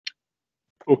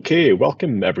Okay,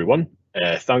 welcome everyone.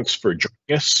 Thanks for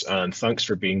joining us and thanks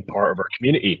for being part of our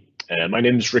community. My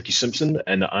name is Ricky Simpson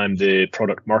and I'm the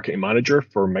Product Marketing Manager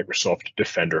for Microsoft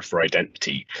Defender for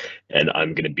Identity, and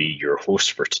I'm going to be your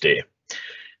host for today.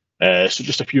 So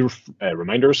just a few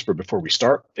reminders for before we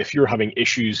start. If you're having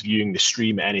issues viewing the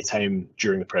stream anytime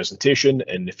during the presentation,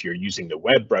 and if you're using the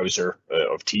web browser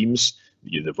of Teams,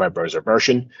 the web browser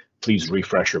version, please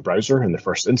refresh your browser in the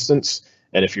first instance.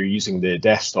 And if you're using the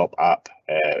desktop app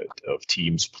of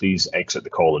Teams, please exit the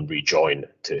call and rejoin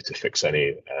to fix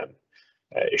any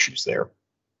issues there.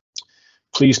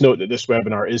 Please note that this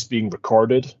webinar is being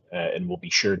recorded and will be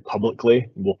shared publicly.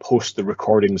 We'll post the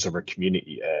recordings of our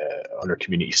community on our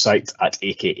community site at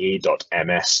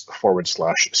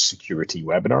aka.ms/security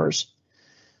webinars.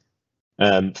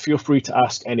 Feel free to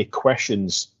ask any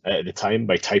questions at the time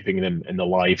by typing them in the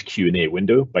live Q&A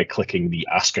window by clicking the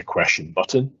Ask a Question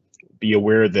button. Be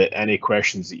aware that any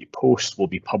questions that you post will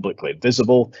be publicly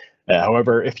visible.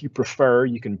 However, if you prefer,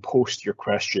 you can post your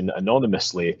question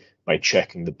anonymously by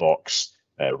checking the box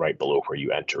right below where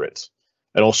you enter it.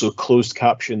 And also, closed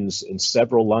captions in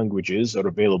several languages are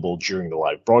available during the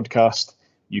live broadcast.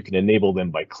 You can enable them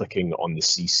by clicking on the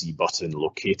CC button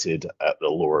located at the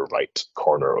lower right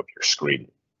corner of your screen.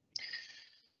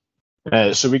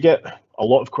 So we get a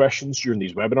lot of questions during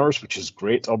these webinars, which is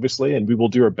great, obviously, and we will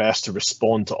do our best to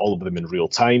respond to all of them in real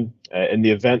time. In the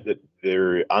event that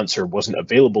their answer wasn't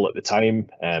available at the time,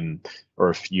 or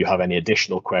if you have any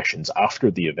additional questions after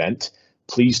the event,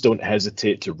 please don't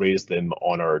hesitate to raise them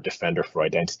on our Defender for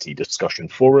Identity discussion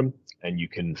forum, and you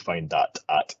can find that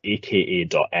at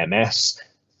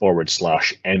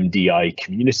aka.ms/MDI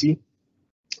community.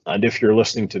 And if you're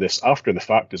listening to this after the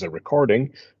fact as a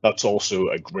recording, that's also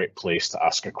a great place to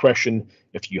ask a question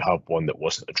if you have one that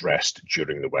wasn't addressed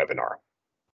during the webinar.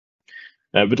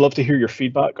 We'd love to hear your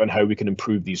feedback on how we can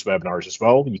improve these webinars as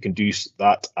well. You can do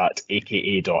that at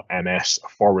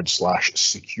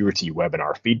aka.ms/security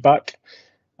webinar feedback.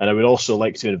 And I would also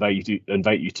like to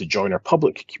invite you to join our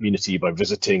public community by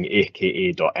visiting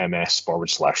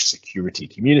aka.ms/security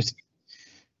community.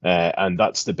 And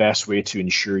that's the best way to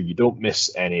ensure you don't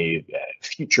miss any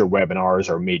future webinars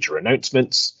or major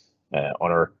announcements.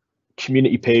 On our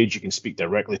community page, you can speak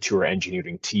directly to our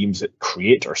engineering teams that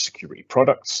create our security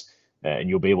products, and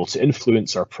you'll be able to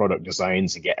influence our product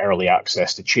designs and get early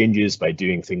access to changes by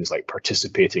doing things like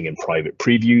participating in private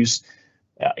previews,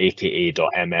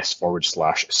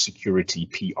 aka.ms/security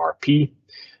PRP.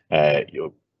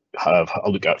 You'll have a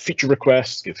look at feature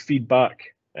requests, give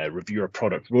feedback, review our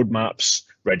product roadmaps,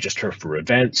 register for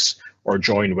events, or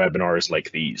join webinars like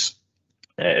these.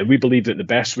 We believe that the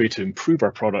best way to improve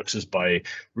our products is by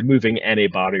removing any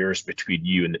barriers between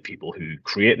you and the people who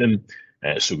create them.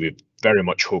 So we very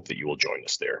much hope that you will join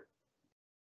us there.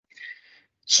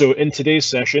 So in today's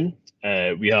session,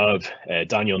 we have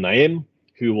Daniel Naim,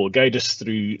 who will guide us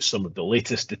through some of the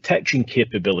latest detection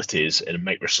capabilities in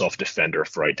Microsoft Defender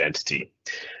for Identity.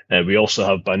 We also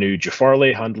have Banu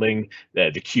Jafarli handling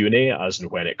the Q&A as and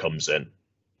when it comes in.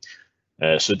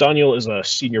 So Daniel is a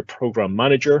senior program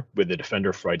manager with the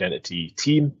Defender for Identity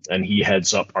team, and he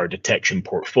heads up our detection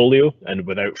portfolio. And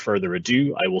without further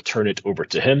ado, I will turn it over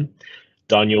to him.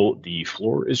 Daniel, the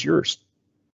floor is yours.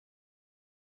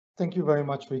 Thank you very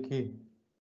much, Ricky.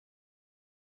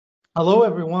 Hello,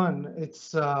 everyone.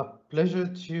 It's a pleasure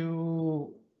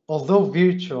to, although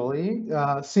virtually,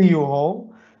 see you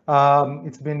all.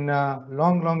 It's been a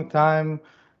long time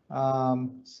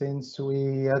since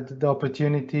we had the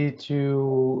opportunity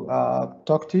to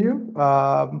talk to you.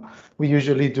 We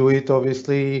usually do it,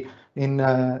 obviously, in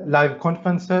live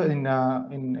conferences,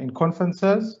 in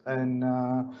conferences, and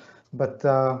but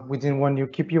we didn't want to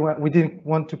keep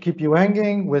you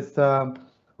hanging with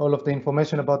all of the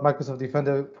information about Microsoft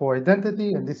Defender for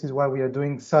Identity, and this is why we are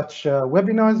doing such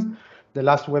webinars. The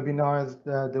last webinars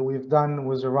that we've done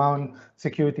was around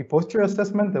security posture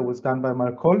assessment that was done by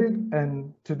my colleague,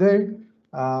 and today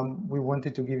we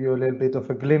wanted to give you a little bit of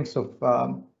a glimpse of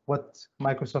what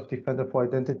Microsoft Defender for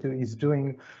Identity is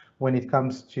doing when it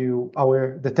comes to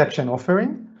our detection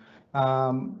offering.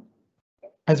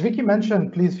 As Vicky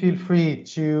mentioned, please feel free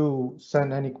to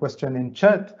send any question in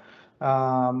chat.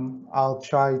 We'll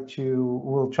try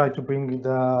to bring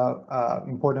the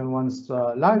important ones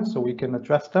live so we can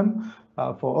address them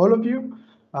for all of you.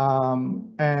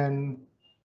 And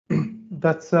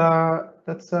let's start.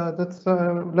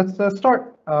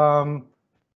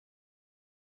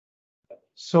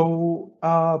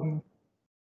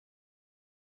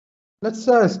 Let's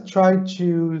try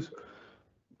to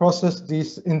process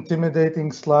this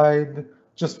intimidating slide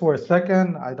just for a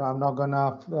second. I'm not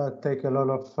gonna take a lot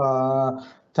of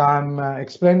time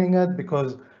explaining it,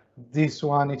 because this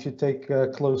one, if you take a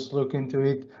close look into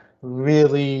it,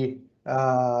 really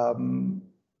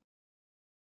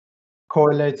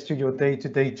correlates to your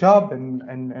day-to-day job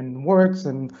and works,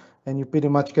 and you pretty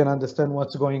much can understand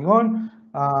what's going on.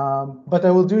 But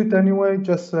I will do it anyway,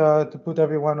 just to put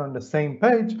everyone on the same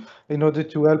page in order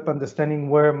to help understanding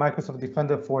where Microsoft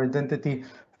Defender for Identity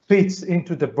fits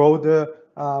into the broader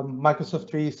Microsoft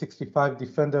 365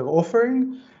 Defender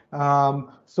offering.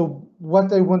 So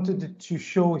what I wanted to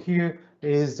show here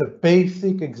is a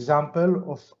basic example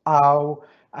of how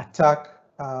attack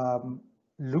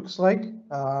looks like,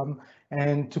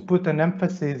 and to put an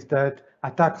emphasis that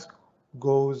attacks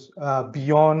goes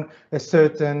beyond a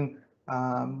certain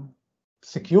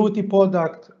security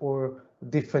product or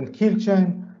different kill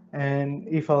chain. And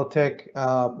if I'll take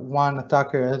one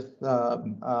attacker as,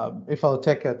 if I'll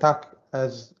take attack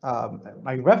as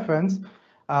my reference,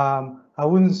 I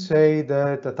wouldn't say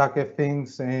that attacker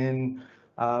thinks in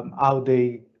how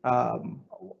they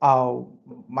how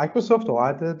Microsoft or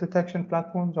other detection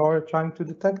platforms are trying to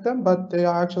detect them, but they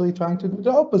are actually trying to do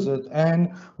the opposite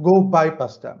and go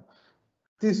bypass them.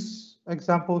 This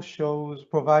example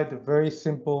provide a very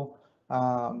simple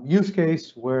use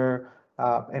case where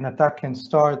an attack can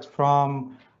start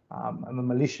from a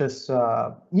malicious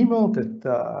email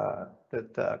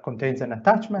that contains an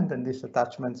attachment, and these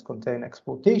attachments contain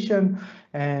exploitation.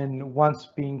 And once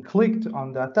being clicked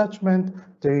on the attachment,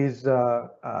 there is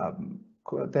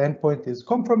the endpoint is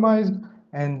compromised,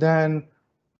 and then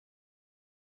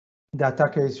the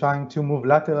attacker is trying to move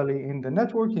laterally in the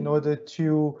network in order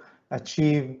to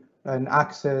achieve and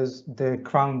access the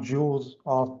crown jewels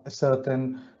of a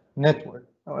certain network.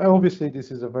 Obviously,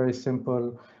 this is a very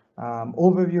simple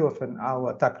overview of how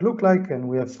attack look like, and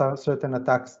we have certain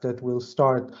attacks that will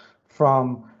start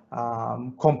from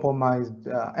compromised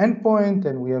endpoint,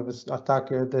 and we have an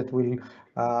attacker that will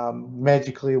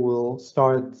magically will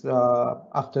start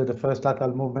after the first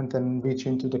lateral movement and reach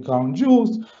into the crown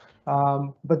jewels.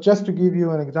 But just to give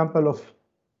you an example of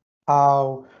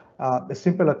how a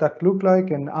simple attack look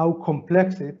like and how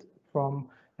complex it from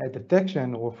a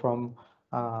detection or from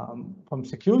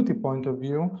security point of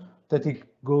view, that it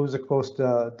goes across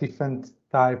the different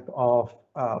type of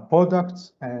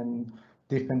products and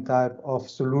different type of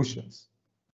solutions.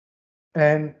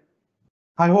 And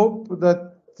I hope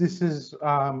that this is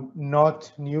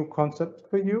not new concept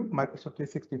for you, Microsoft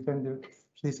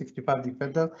 365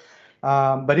 Defender.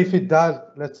 But if it does,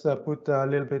 let's put a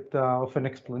little bit of an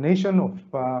explanation of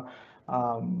our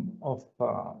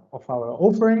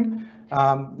offering.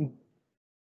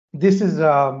 This is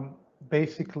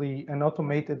basically an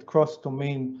automated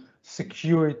cross-domain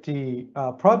security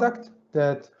product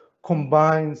that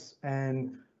combines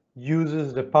and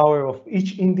uses the power of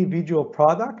each individual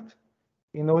product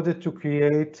in order to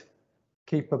create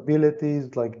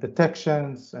capabilities like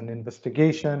detections and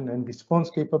investigation and response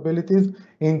capabilities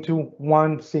into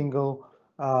one single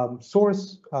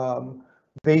source.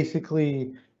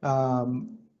 Basically,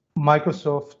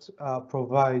 Microsoft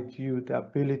provides you the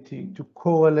ability to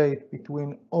correlate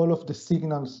between all of the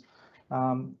signals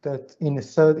that in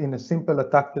a simple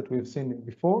attack that we've seen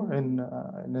before in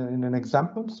an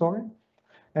example, sorry,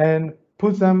 and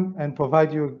put them and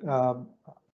provide you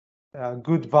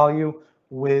good value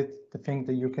with the thing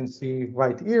that you can see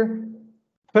right here.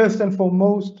 First and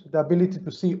foremost, the ability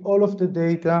to see all of the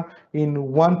data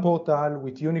in one portal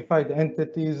with unified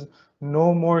entities,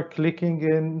 no more clicking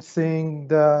and seeing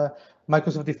the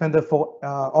Microsoft Defender for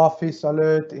Office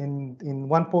alert in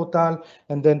one portal,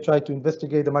 and then try to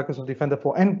investigate the Microsoft Defender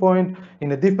for Endpoint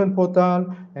in a different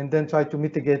portal, and then try to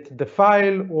mitigate the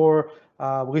file or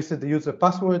reset the user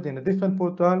password in a different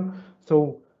portal.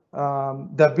 So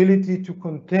the ability to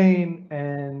contain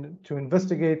and to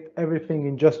investigate everything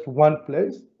in just one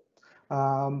place.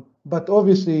 But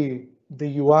obviously,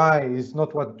 the UI is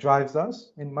not what drives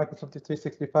us in Microsoft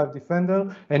 365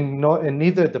 Defender, and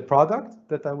neither the product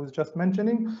that I was just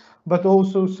mentioning, but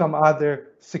also some other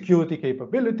security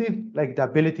capabilities, like the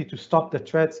ability to stop the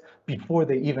threats before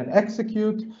they even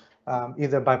execute,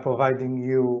 either by providing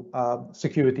you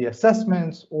security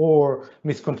assessments or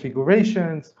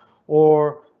misconfigurations,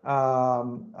 or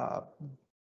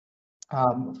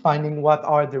finding what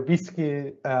are the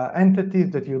risky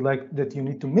entities that you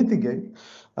need to mitigate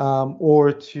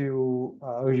or to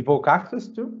revoke access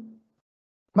to.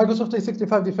 Microsoft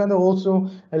 365 Defender also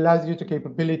allows you the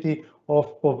capability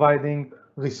of providing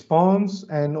response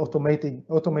and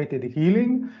automated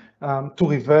healing to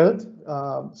revert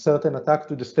certain attacks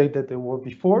to the state that they were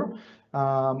before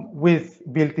with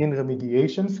built-in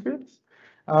remediation scripts.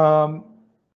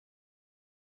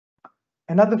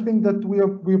 Another thing that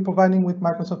we're providing with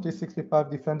Microsoft 365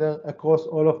 Defender across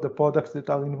all of the products that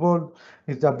are involved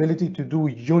is the ability to do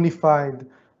unified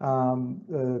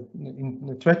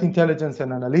threat intelligence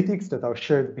and analytics that are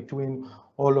shared between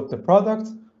all of the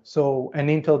products. So an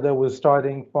Intel that was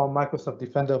starting from Microsoft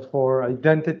Defender for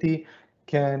Identity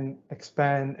can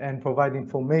expand and provide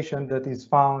information that is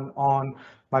found on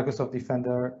Microsoft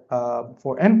Defender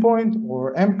for Endpoint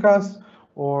or MCAS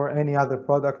or any other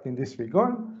product in this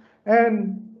regard,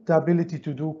 and the ability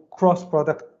to do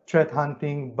cross-product threat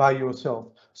hunting by yourself.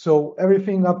 So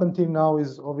everything up until now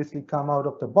is obviously come out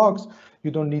of the box. You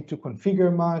don't need to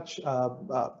configure much.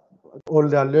 All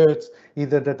the alerts,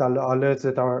 either that are alerts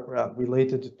that are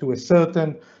related to a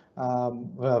certain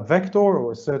vector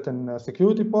or a certain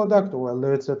security product, or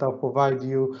alerts that are provide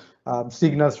you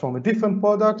signals from a different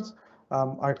product,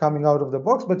 are coming out of the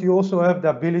box. But you also have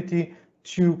the ability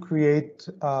to create,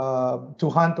 to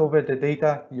hunt over the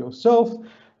data yourself,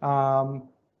 and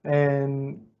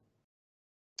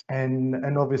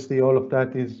obviously all of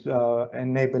that is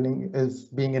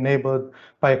being enabled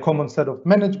by a common set of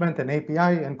management and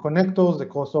API and connectors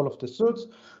across all of the suites.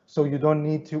 So you don't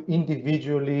need to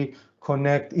individually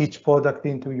connect each product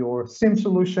into your SIEM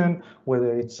solution,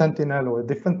 whether it's Sentinel or a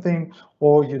different thing,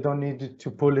 or you don't need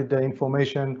to pull the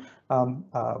information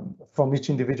from each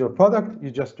individual product.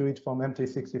 You just do it from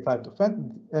M365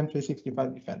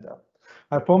 Defender.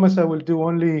 I promise I will do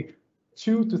only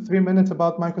 2 to 3 minutes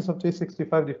about Microsoft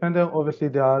 365 Defender. Obviously,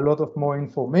 there are a lot of more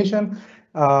information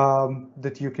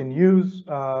that you can use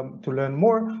to learn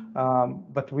more.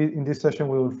 But in this session,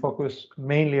 we will focus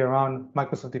mainly around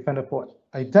Microsoft Defender for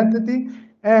Identity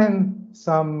and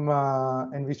some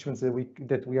enrichments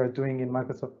that we are doing in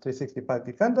Microsoft 365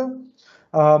 Defender.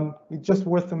 It's just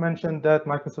worth to mention that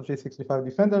Microsoft 365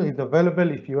 Defender is available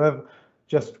if you have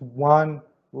just one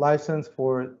license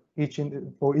for each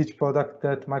product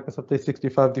that Microsoft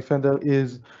 365 Defender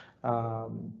is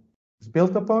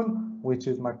built upon, which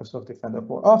is Microsoft Defender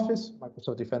for Office,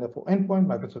 Microsoft Defender for Endpoint,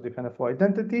 Microsoft Defender for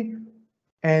Identity,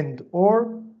 and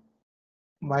or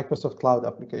Microsoft Cloud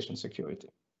Application Security.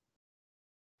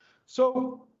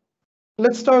 So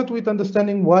let's start with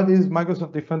understanding what is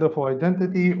Microsoft Defender for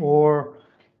Identity, or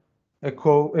a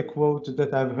quote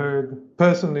that I've heard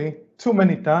personally too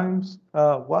many times.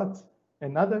 What?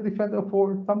 Another Defender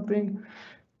for something?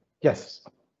 Yes.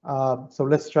 So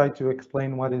let's try to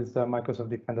explain what is Microsoft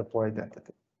Defender for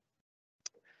Identity.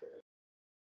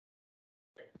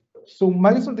 So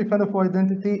Microsoft Defender for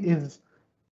Identity is,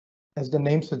 as the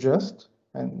name suggests,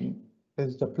 and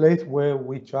is the place where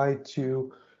we try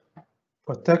to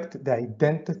protect the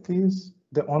identities,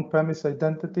 the on-premise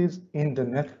identities in the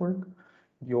network,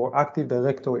 your Active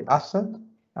Directory asset,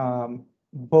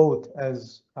 both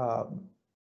as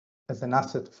an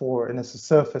asset for and as a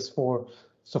surface for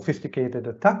sophisticated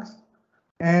attacks,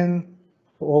 and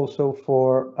also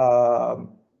for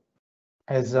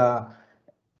as a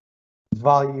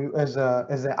value, as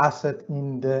an asset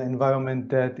in the environment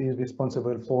that is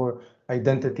responsible for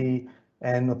identity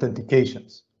and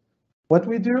authentications. What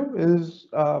we do is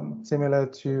similar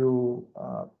to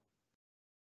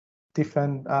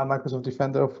different Microsoft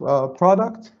Defender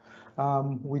products.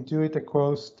 We do it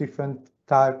across different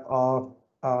type of,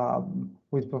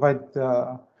 we provide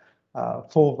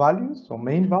 4 values, or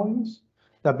main values: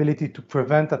 the ability to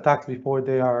prevent attacks before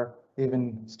they are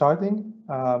even starting,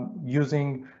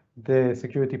 using the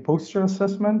security posture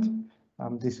assessment.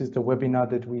 This is the webinar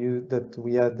that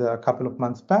we had a couple of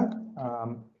months back.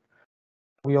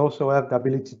 We also have the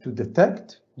ability to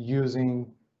detect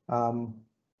using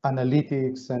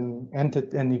analytics and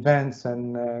events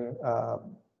and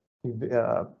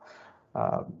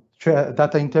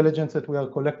data intelligence that we are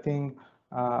collecting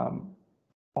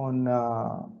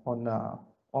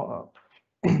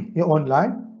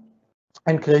online,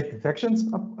 and create detections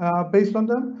based on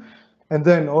them. And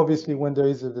then obviously when there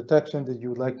is a detection that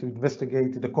you would like to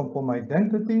investigate the compromised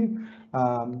identity,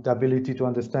 the ability to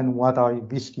understand what are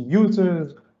risky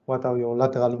users, what are your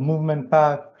lateral movement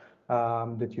path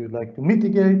that you'd like to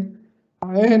mitigate,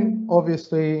 and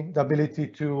obviously the ability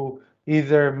to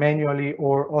either manually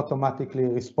or automatically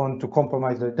respond to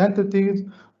compromised identities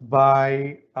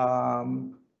by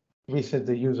reset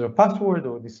the user password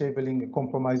or disabling a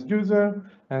compromised user,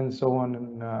 and so on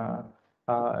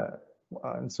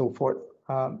and so forth.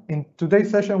 In today's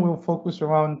session, we'll focus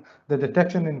around the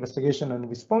detection, investigation, and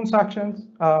response actions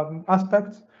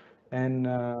aspects, and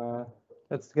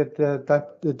let's get the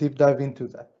deep dive into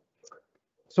that.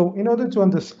 So in order to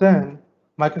understand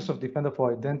Microsoft Defender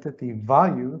for Identity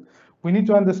value, we need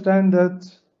to understand that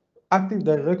Active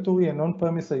Directory and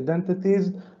on-premise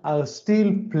identities are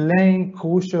still playing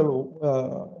crucial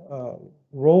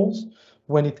roles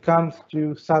when it comes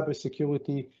to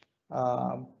cybersecurity,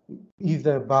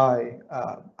 either by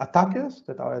attackers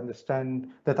that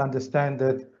understand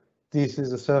that this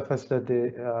is a surface that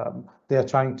they are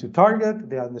trying to target.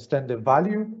 They understand the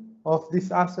value of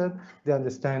this asset. They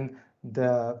understand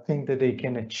the thing that they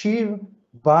can achieve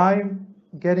by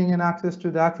getting an access to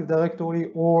the Active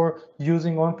Directory or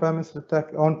using on-premise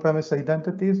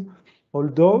identities.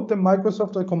 Although the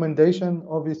Microsoft recommendation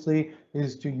obviously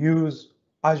is to use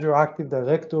Azure Active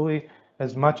Directory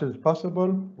as much as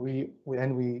possible, we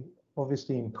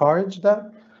obviously encourage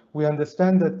that. We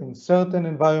understand that in certain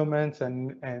environments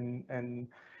and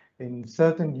in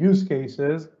certain use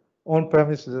cases,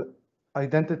 on-premise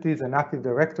identities and Active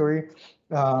Directory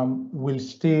will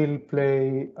still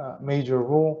play a major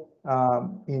role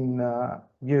in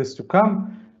years to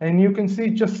come. And you can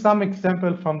see just some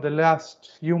example from the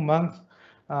last few months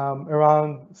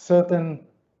around certain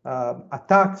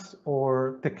attacks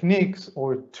or techniques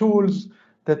or tools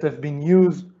that have been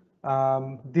used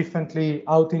differently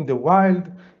out in the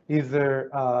wild, either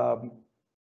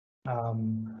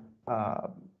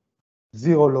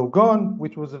ZeroLogon,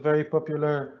 which was a very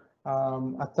popular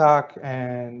attack,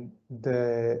 and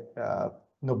the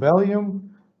Nobelium,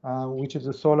 which is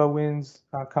a SolarWinds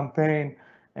campaign,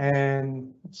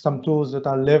 and some tools that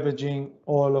are leveraging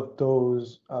all of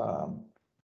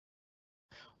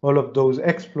those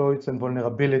exploits and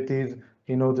vulnerabilities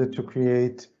in order to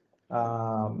create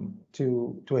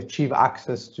to achieve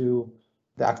access to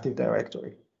the Active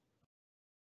Directory.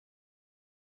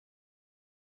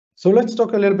 So let's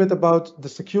talk a little bit about the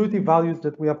security values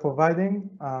that we are providing.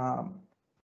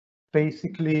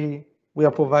 Basically, we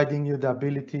are providing you the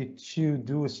ability to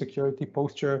do a security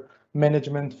posture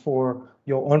management for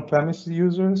your on-premise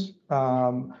users,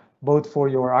 both for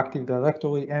your Active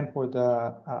Directory and for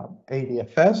the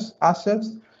ADFS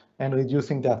assets, and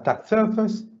reducing the attack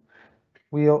surface.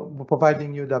 We are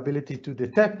providing you the ability to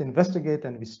detect, investigate,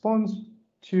 and respond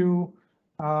to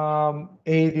AD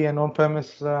and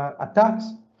on-premise attacks.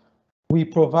 We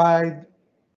provide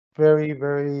very,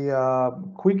 very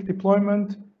quick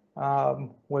deployment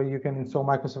where you can install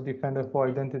Microsoft Defender for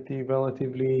Identity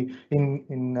relatively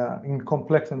in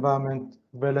complex environment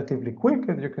relatively quick,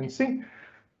 as you can see.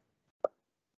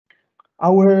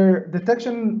 Our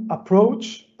detection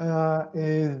approach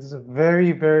is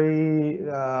very, very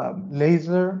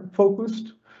laser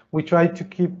focused. We try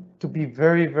to be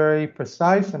very, very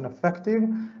precise and effective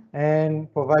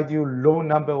and provide you low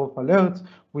number of alerts.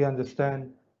 We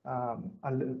understand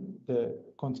the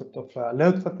concept of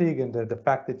alert fatigue and the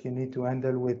fact that you need to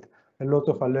handle with a lot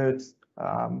of alerts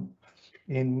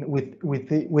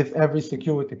with every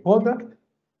security product.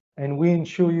 And we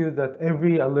ensure you that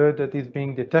every alert that is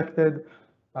being detected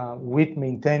with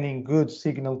maintaining good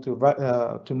signal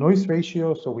to noise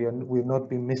ratio, so we will not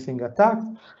be missing attacks,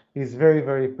 is very,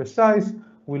 very precise.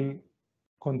 We'll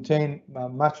contain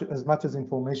as much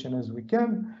information as we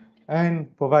can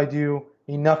and provide you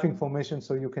enough information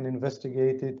so you can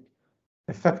investigate it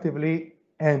effectively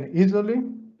and easily.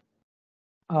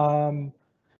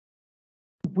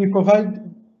 We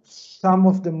provide some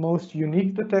of the most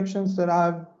unique detections that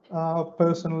I've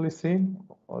personally seen,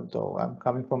 although I'm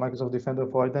coming from Microsoft Defender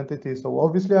for Identity, so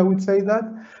obviously I would say that,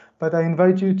 but I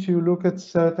invite you to look at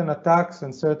certain attacks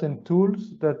and certain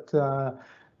tools that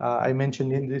I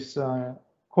mentioned in this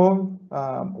call,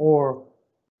 or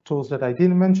tools that I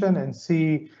didn't mention, and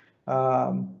see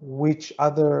which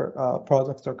other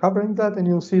products are covering that, and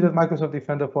you'll see that Microsoft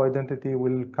Defender for Identity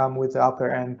will come with the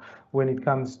upper end when it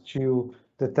comes to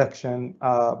detection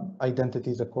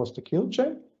identities across the kill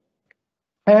chain.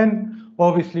 And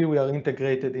obviously, we are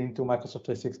integrated into Microsoft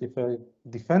 365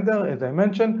 Defender, as I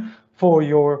mentioned, for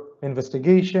your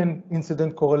investigation,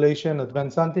 incident correlation,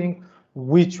 advanced hunting,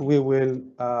 which I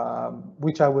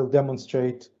will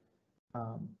demonstrate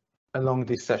along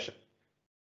this session.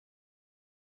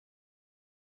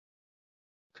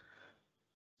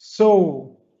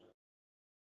 So,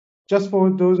 just for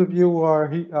those of you who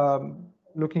are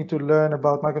looking to learn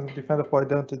about Microsoft Defender for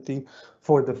Identity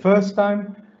for the first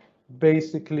time,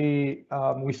 basically,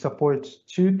 we support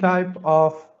two types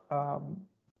of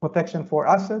protection for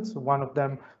assets, one of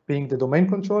them being the domain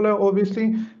controller,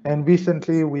 obviously, and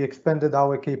recently we expanded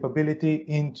our capability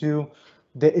into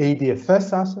the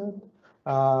ADFS asset,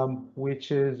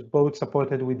 which is both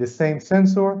supported with the same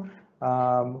sensor,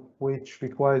 which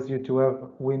requires you to have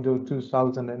Windows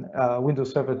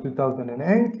Server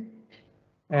 2008.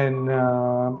 And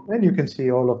you can see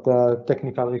all of the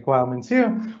technical requirements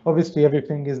here. Obviously,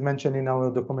 everything is mentioned in our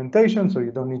documentation, so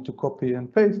you don't need to copy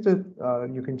and paste it.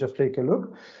 You can just take a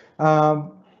look.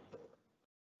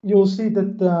 you'll see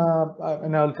that,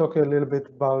 and I'll talk a little bit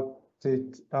about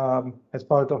it as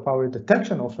part of our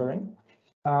detection offering.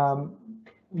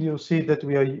 You'll see that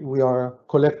we are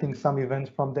collecting some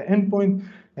events from the endpoint,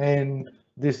 and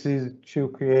this is to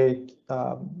create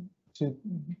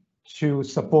to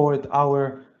support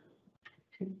our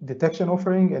detection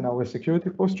offering and our security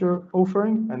posture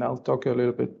offering, and I'll talk a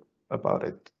little bit about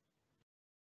it.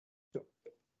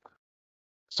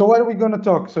 So what are we going to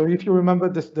talk? So if you remember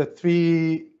the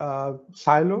three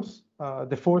silos,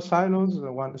 the four silos,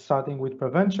 the one starting with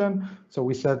prevention. So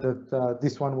we said that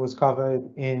this one was covered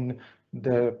in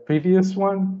the previous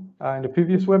one, in the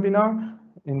previous webinar.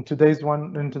 In today's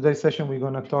session, we're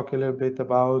going to talk a little bit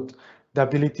about the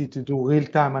ability to do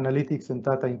real-time analytics and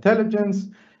data intelligence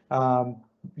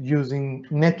using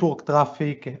network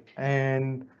traffic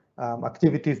and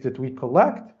activities that we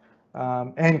collect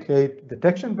and create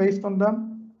detection based on them.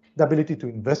 The ability to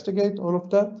investigate all of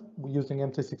that using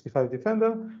M365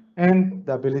 Defender, and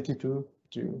the ability to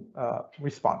do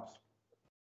response.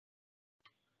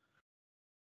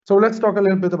 So let's talk a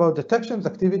little bit about detections,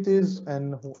 activities,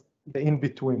 and the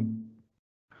in-between.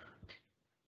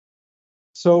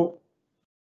 So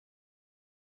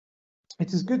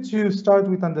it is good to start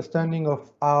with understanding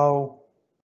of how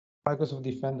Microsoft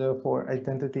Defender for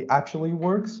Identity actually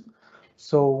works.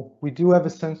 So we do have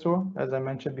a sensor, as I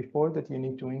mentioned before, that you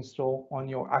need to install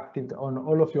on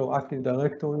all of your Active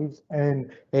Directories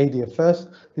and ADFS.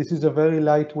 This is a very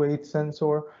lightweight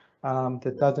sensor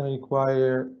that doesn't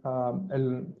require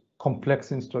a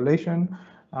complex installation.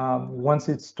 Once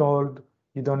it's installed,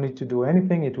 you don't need to do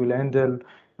anything. It will handle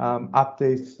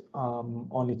updates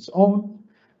on its own.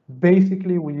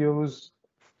 Basically, we use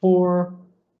four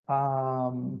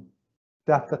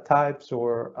data types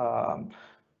or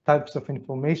types of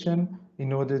information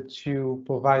in order to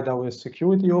provide our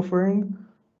security offering.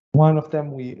 One of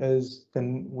them we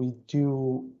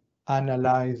do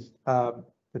analyze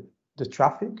the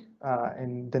traffic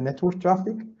and the network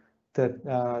traffic that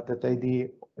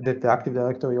the Active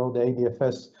Directory or the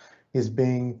ADFS is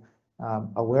being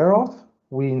aware of.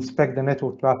 We inspect the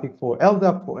network traffic for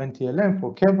LDAP, for NTLM,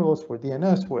 for Kerberos, for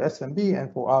DNS, for SMB,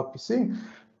 and for RPC.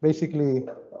 Basically,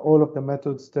 all of the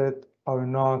methods that are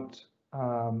not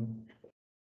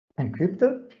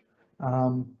encrypted.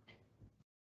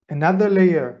 Another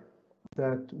layer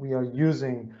that we are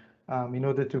using in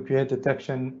order to create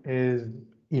detection is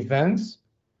events.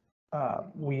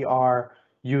 We are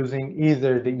using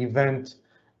either the events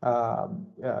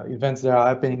that are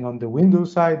happening on the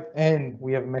Windows side, and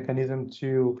we have a mechanism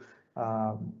to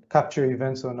capture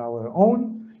events on our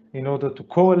own in order to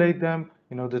correlate them,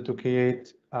 in order to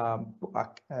create a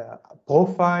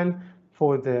profile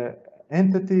for the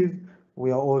entities.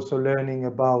 We are also learning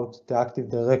about the Active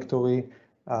Directory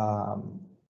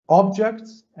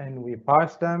objects, and we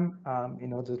parse them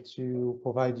in order to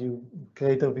provide you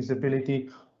greater visibility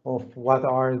of what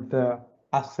are the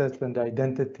assets and the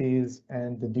identities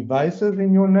and the devices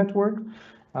in your network.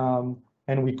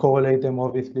 And we correlate them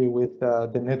obviously with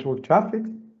the network traffic.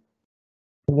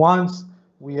 Once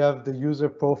we have the user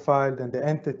profile and the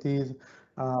entities,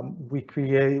 we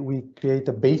create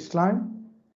a baseline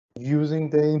using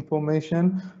the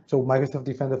information. So Microsoft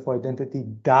Defender for Identity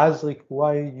does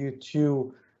require you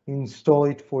to install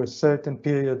it for a certain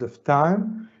period of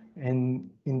time. And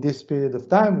in this period of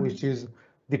time, which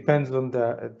depends on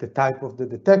the type of the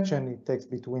detection, it takes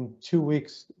between 2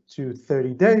 weeks to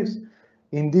 30 days.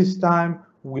 In this time,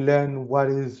 we learn what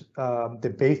is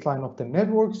the baseline of the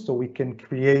network, so we can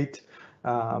create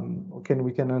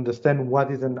we can understand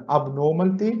what is an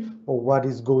abnormality or what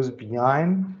goes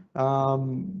behind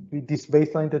this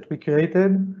baseline that we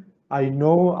created. I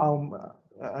know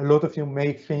a lot of you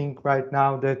may think right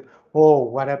now that, oh,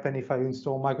 what happened if I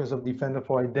install Microsoft Defender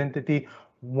for Identity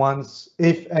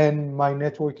if my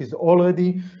network is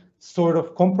already sort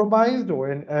of compromised or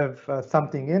have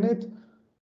something in it?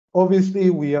 Obviously,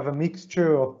 we have a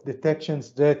mixture of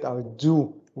detections that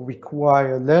do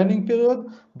require learning period,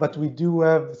 but we do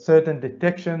have certain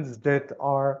detections that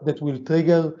will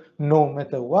trigger no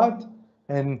matter what,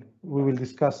 and we will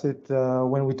discuss it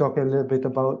when we talk a little bit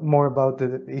more about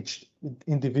each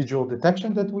individual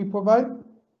detection that we provide.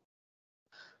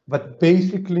 But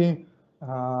basically,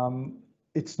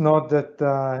 it's not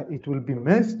that it will be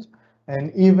missed.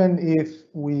 And even if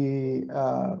we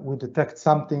detect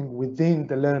something within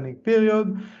the learning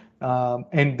period,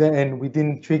 and then we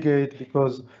didn't trigger it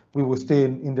because we were still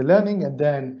in the learning, and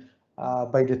then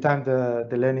by the time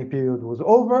the learning period was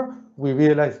over, we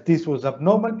realized this was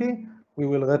abnormality, we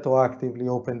will retroactively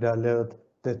open the alert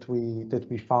that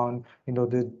we found in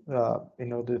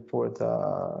order for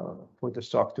the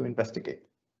SOC to investigate.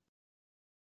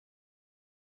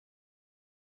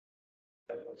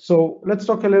 So let's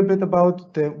talk a little bit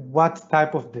about what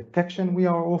type of detection we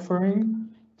are offering.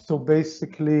 So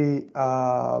basically,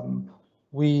 as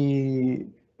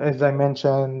I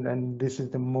mentioned, and this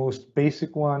is the most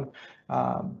basic one,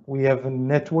 we have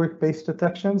network-based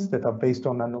detections that are based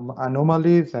on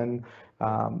anomalies and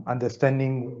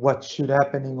understanding what should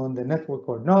happening on the network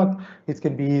or not. It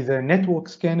can be either network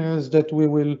scanners that we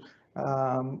will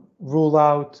rule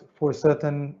out for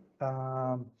certain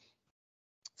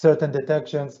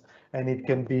detections, and it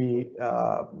can be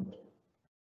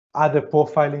other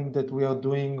profiling that we are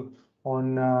doing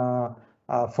on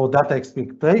for data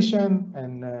exploitation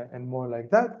and more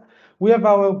like that. We have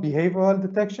our behavioral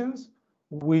detections,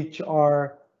 which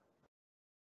are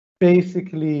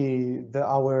basically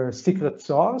our secret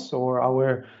sauce or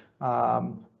our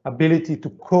ability to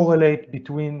correlate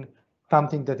between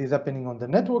something that is happening on the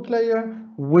network layer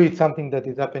with something that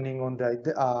is happening on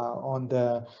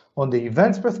the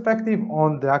events perspective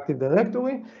on the Active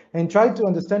Directory, and try to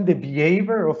understand the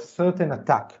behavior of certain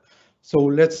attack. So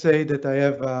let's say that I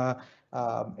have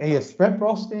AS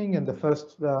Kerborasting, and the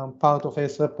first part of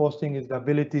AS Kerborasting is the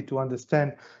ability to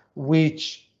understand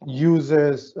which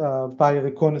users by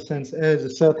reconnaissance as a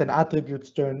certain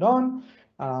attributes turned on,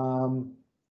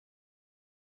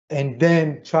 and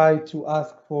then try to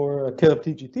ask for a curve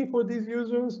TGT for these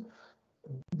users.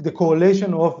 The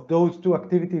correlation of those two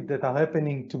activities that are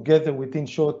happening together within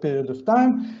short period of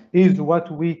time is what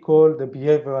we call the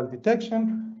behavioral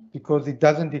detection, because it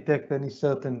doesn't detect any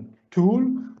certain tool,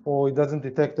 or it doesn't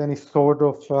detect any sort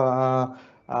of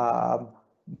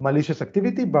malicious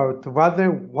activity, but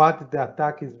rather what the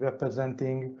attack is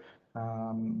representing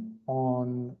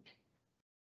on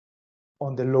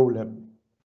the low level.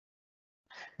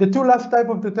 The two last type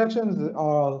of detections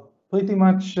are pretty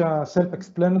much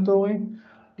self-explanatory.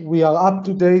 We are up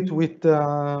to date with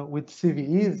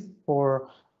CVEs for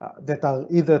that are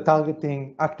either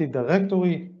targeting Active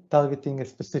Directory, targeting a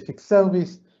specific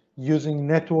service, using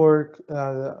network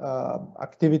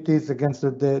activities against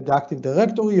the Active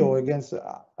Directory or against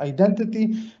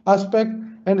identity aspect,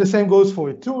 and the same goes for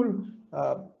a tool.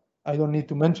 I don't need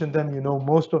to mention them, you know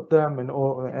most of them, and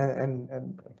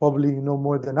probably you know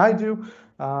more than I do.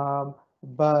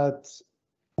 But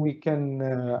we can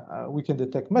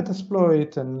detect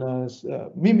Metasploit and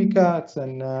Mimikatz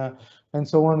and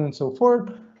so on and so forth.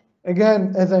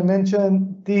 Again, as I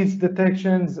mentioned, these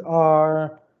detections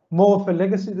are more of a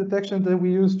legacy detection that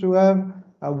we used to have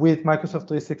with Microsoft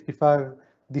 365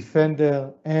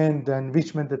 Defender and the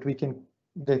enrichment that we can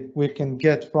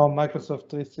get from Microsoft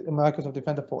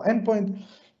Defender for Endpoint.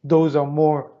 Those are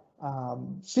more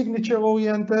signature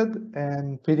oriented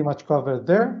and pretty much covered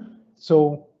there.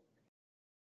 So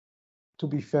to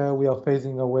be fair, we are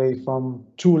phasing away from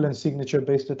tool and signature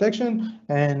based detection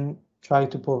and try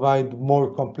to provide more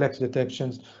complex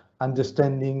detections,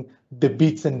 understanding the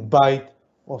bits and bytes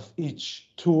of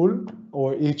each tool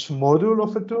or each module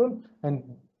of a tool, and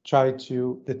try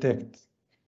to detect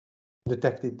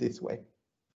it this way.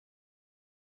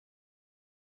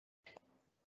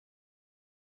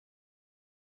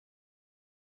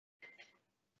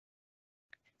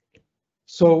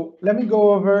 So let me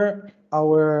go over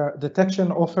our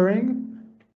detection offering.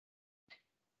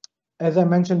 As I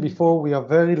mentioned before, we are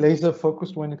very laser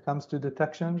focused when it comes to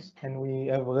detections, and we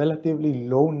have a relatively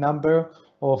low number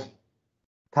of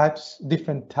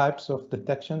different types of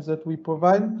detections that we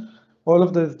provide. All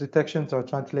of those detections are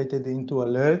translated into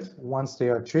alerts once they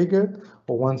are triggered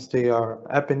or once they are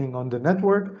happening on the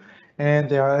network, and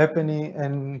they are happening,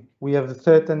 and we have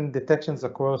certain detections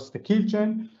across the kill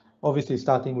chain, obviously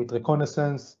starting with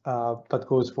reconnaissance, but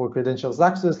goes for credentials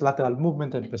access, lateral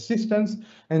movement, and persistence,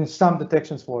 and some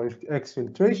detections for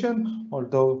exfiltration,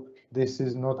 although this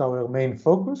is not our main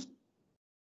focus.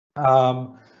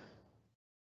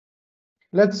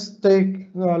 Let's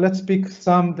pick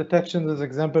some detections as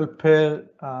example per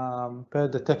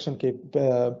detection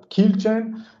kill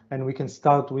chain, and we can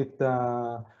start with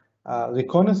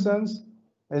reconnaissance.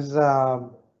 As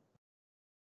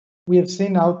we have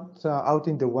seen out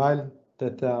in the wild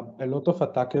that a lot of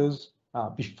attackers,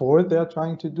 before they are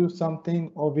trying to do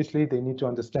something, obviously they need to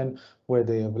understand where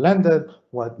they have landed,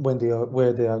 where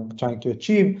they are trying to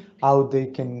achieve, how they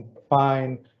can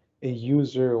find a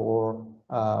user or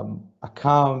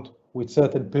account with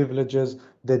certain privileges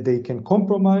that they can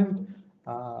compromise,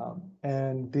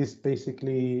 and this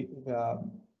basically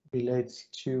relates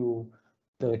to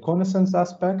the reconnaissance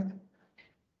aspect.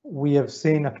 We have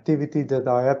seen activity that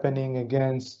are happening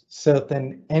against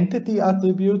certain entity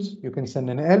attributes. You can send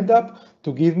an LDAP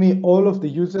to give me all of the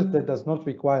users that does not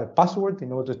require password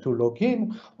in order to log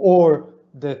in, or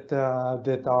that are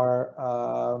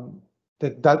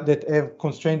that have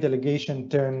constraint delegation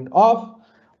turned off,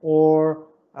 or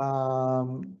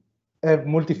have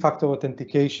multi-factor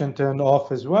authentication turned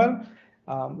off as well.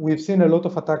 We've seen a lot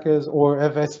of attackers or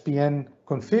have SPN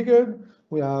configured,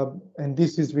 and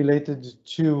this is related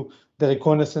to the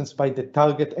reconnaissance by the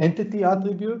target entity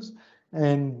attributes,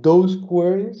 and those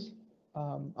queries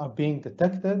are being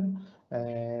detected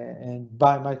and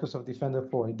by Microsoft Defender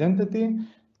for Identity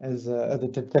as a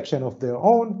detection of their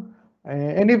own.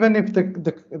 And even if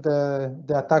the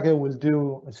attacker will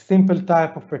do a simple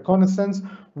type of reconnaissance,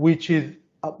 which is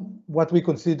what we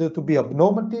consider to be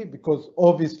abnormality, because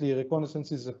obviously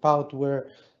reconnaissance is a part where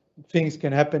things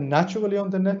can happen naturally on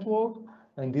the network,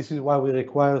 and this is why we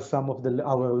require some of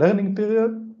our learning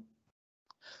period.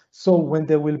 So when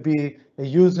there will be a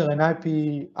user and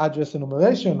IP address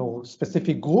enumeration or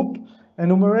specific group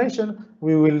enumeration,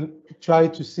 we will try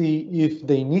to see if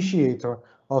the initiator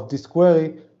of this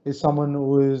query is someone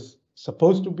who is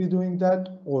supposed to be doing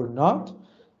that or not.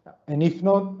 And if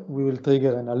not, we will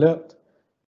trigger an alert.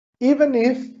 Even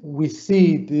if we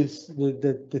see this,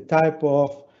 the type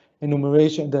of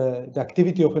enumeration, the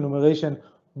activity of enumeration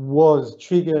was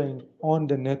triggering on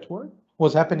the network,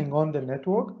 was happening on the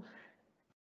network,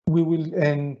 we will,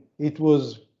 and it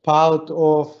was part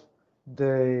of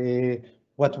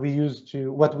what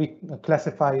we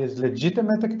classify as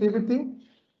legitimate activity,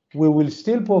 we will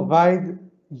still provide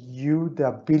you the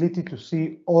ability to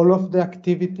see all of the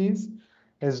activities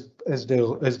as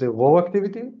the raw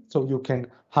activity, so you can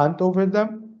hunt over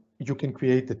them, you can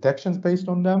create detections based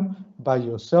on them by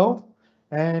yourself,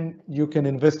 and you can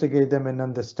investigate them and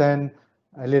understand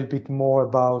a little bit more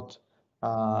about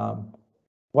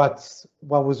what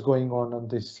was going on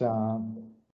this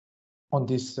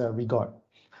regard.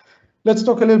 Let's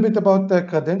talk a little bit about the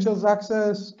credentials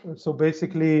access. So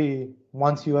basically,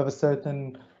 once you have a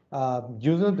certain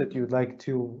user that you'd like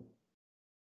to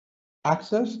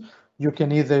access, you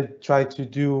can either try to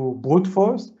do brute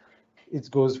force. It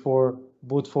goes for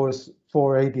brute force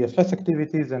for ADFS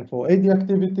activities and for AD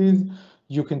activities.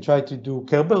 You can try to do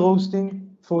Kerborasting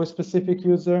for a specific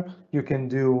user. You can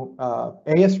do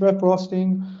ASREP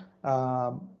roasting.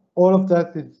 All of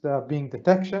that is being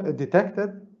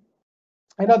detected.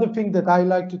 Another thing that I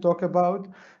like to talk about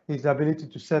is the ability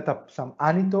to set up some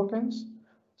ANI tokens.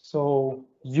 So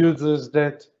users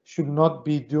that should not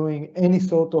be doing any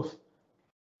sort of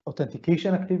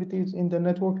authentication activities in the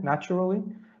network naturally.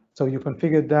 So you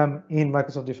configure them in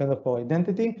Microsoft Defender for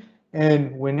Identity,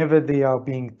 and whenever they are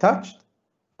being touched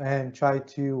and try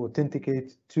to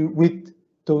authenticate with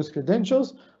those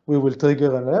credentials, we will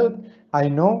trigger an alert. I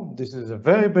know this is a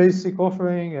very basic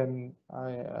offering, and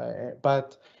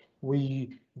but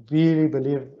we really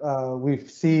believe we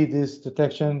see this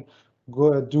detection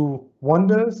do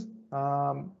wonders,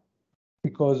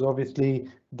 because obviously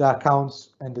the accounts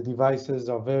and the devices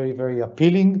are very, very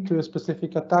appealing to a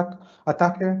specific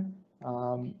attacker.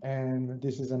 And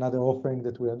this is another offering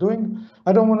that we are doing.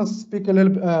 I don't want to speak a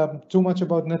little too much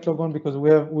about NetLogon because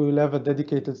we will have a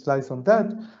dedicated slice on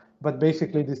that. But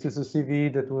basically, this is a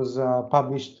CVE that was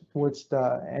published towards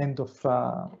the end of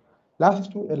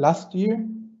last year,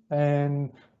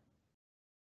 and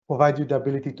provide you the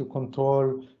ability to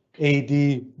control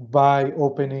AD by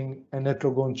opening a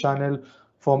NetLogon channel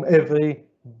from every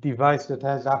device that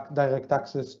has direct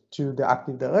access to the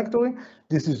Active Directory.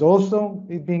 This is also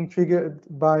being triggered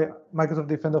by Microsoft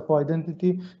Defender for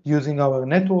Identity using our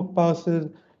network parsers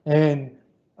and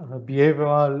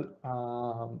behavioral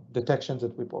detections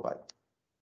that we provide.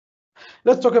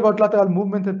 Let's talk about lateral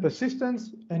movement and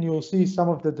persistence, and you'll see some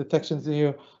of the detections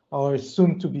here are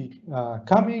soon to be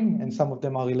coming, and some of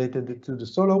them are related to the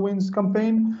SolarWinds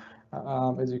campaign.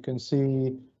 As you can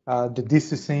see, the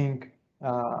DCSync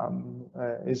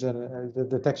is a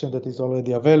detection that is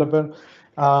already available.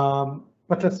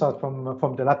 But let's start from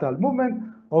the lateral movement.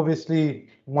 Obviously,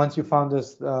 once you found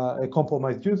a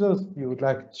compromised user, you would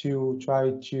like to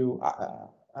try to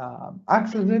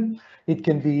access it. It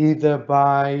can be either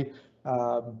by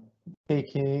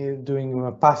doing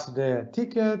a pass the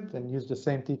ticket and use the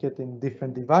same ticket in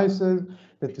different devices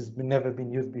that has never been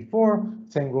used before.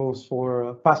 Same goes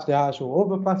for pass the hash or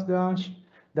overpass the hash.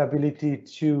 The ability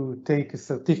to take a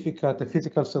certificate, a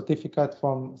physical certificate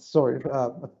from,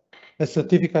 a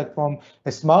certificate from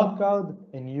a smart card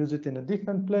and use it in a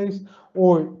different place,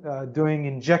 or doing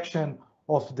injection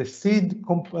of the seed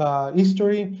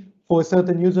history for a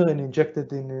certain user and inject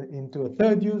it into a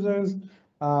third user's.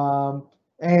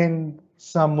 And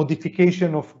some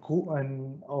modification of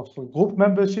group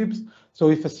memberships. So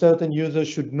if a certain user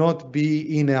should not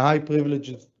be in a high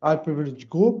privilege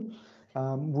group,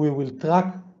 we will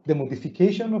track the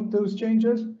modification of those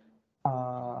changes.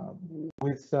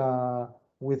 with our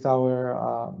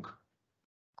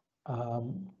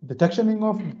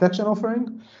detection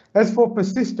offering. As for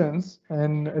persistence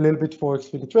and a little bit for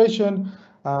exfiltration,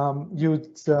 you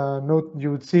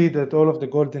would see that all of the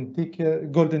golden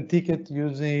ticket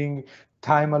using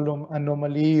time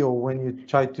anomaly, or when you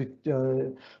try to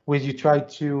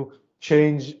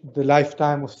change the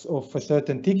lifetime of a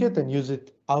certain ticket and use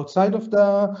it outside of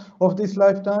this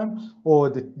lifetime, or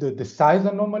the size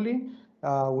anomaly,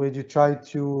 where you try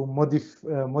to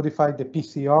modify the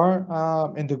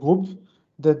PCR in the group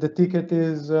that the ticket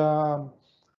is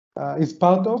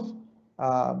part of.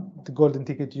 The golden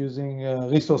ticket using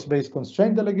resource-based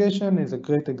constraint delegation is a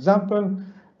great example,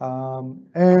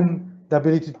 and the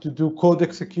ability to do code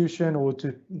execution or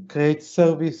to create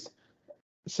services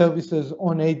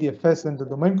on ADFS and the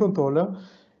domain controller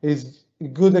is a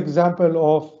good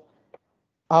example of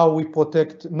how we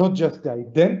protect not just the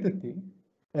identity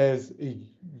as I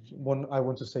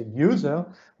want to say user,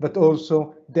 but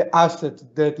also the asset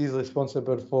that is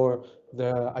responsible for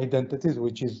the identities,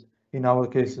 which is in our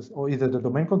cases, or either the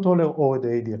domain controller or the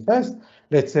ADFS.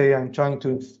 Let's say I'm trying to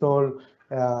install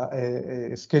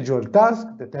a scheduled task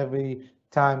that every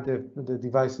time the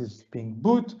device is being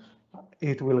boot,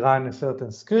 it will run a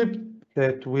certain script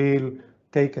that will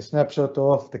take a snapshot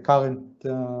of the current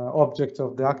objects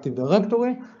of the Active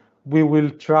Directory. We will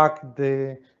track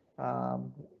the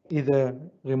either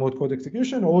remote code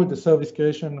execution or the service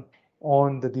creation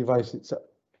on the device itself.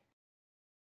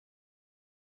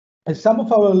 And some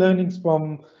of our learnings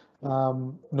from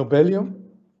Nobelium,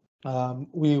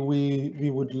 we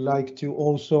would like to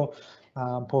also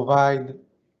provide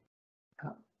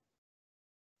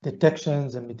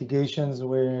detections and mitigations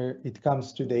where it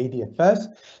comes to the ADFS,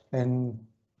 and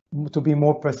to be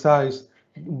more precise,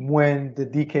 when the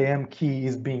DKM key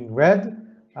is being read,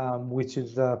 which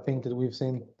is a thing that we've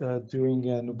seen during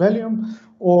Nobelium,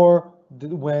 or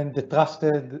when the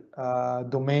trusted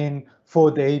domain for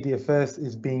the ADFS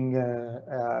is being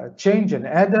changed and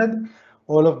added.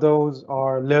 All of those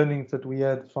are learnings that we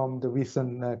had from the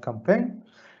recent campaign,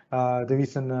 the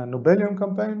recent Nobelium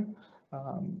campaign.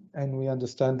 And we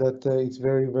understand that it's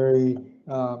very, very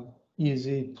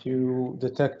easy to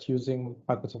detect using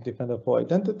Microsoft Defender for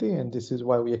Identity, and this is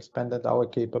why we expanded our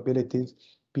capabilities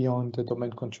beyond the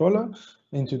domain controller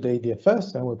into the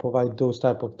ADFS, and we provide those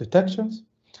type of detections.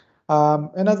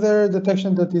 Another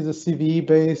detection that is a CVE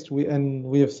based, we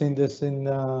have seen this in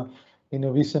a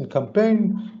recent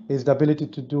campaign, is the ability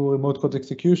to do remote code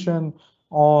execution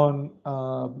on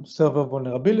server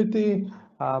vulnerability.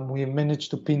 We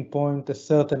managed to pinpoint a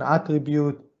certain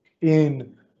attribute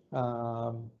in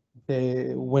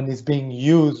when it's being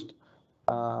used.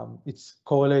 It's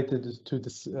correlated to the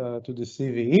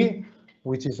CVE,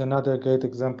 which is another great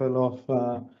example of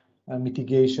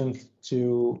mitigations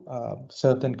to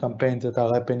certain campaigns that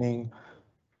are happening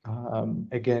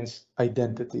against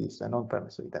identities and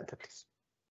on-premise identities.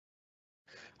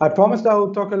 I promised I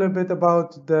would talk a little bit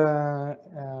about the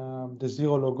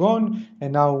ZeroLogon,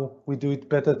 and now we do it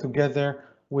better together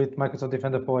with Microsoft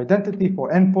Defender for Identity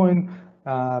for endpoint,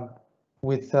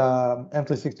 with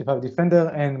M365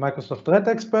 Defender and Microsoft Threat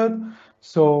Expert.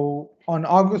 So on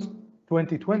August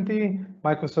 2020,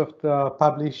 Microsoft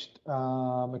published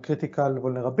a critical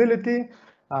vulnerability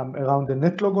around the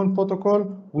NetLogon protocol,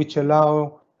 which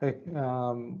allow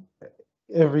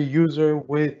every user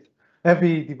with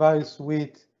every device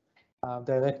with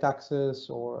direct access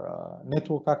or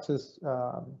network access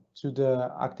to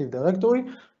the Active Directory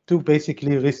to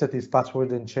basically reset his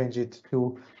password and change it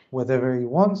to whatever he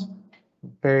wants.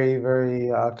 Very,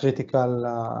 very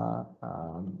critical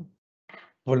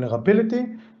vulnerability.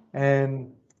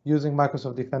 And using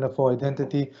Microsoft Defender for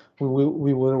Identity,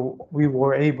 we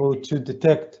were able to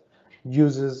detect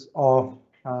uses of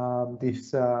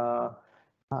this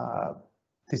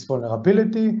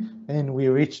vulnerability, and we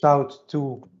reached out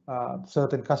to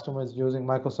certain customers using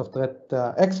Microsoft Threat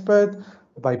Expert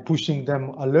by pushing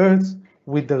them alerts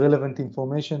with the relevant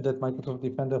information that Microsoft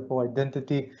Defender for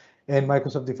Identity and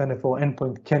Microsoft Defender for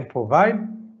Endpoint can provide.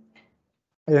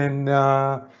 And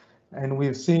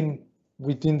we've seen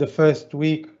within the first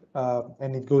week,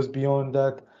 and it goes beyond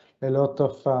that, a lot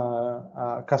of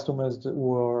customers that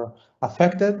were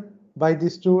affected by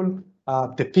this tool.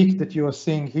 The peak that you are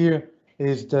seeing here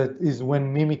is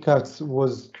when Mimikatz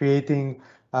was creating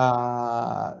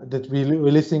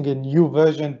releasing a new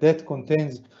version that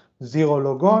contains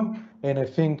ZeroLogon, and I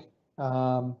think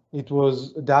it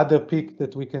was the other peak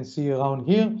that we can see around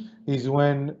here is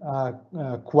when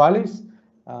Qualys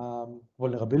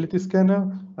vulnerability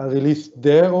scanner released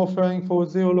their offering for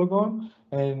ZeroLogon,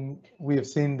 and we have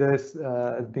seen this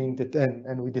as being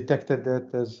and we detected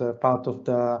that as part of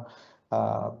the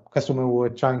customer who were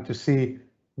trying to see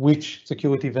which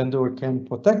security vendor can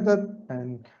protect that,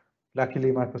 and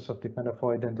luckily Microsoft Defender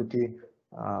for Identity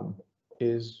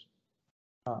is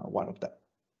one of them.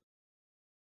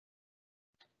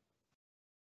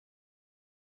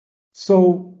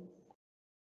 So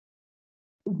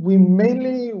we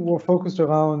mainly were focused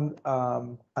around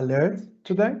alerts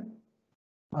today,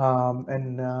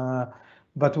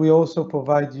 but we also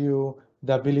provide you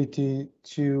the ability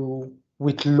to,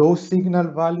 with low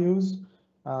signal values,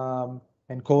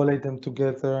 and correlate them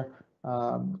together,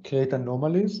 create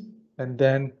anomalies, and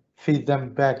then feed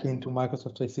them back into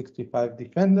Microsoft 365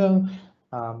 Defender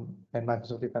and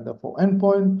Microsoft Defender for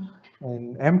Endpoint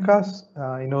and MCAS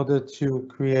in order to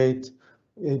create,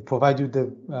 provide you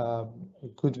the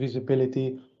good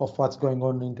visibility of what's going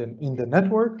on in the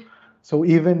network. So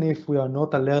even if we are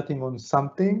not alerting on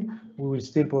something, we will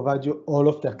still provide you all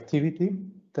of the activity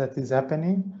that is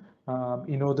happening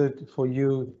in order for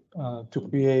you to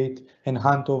create and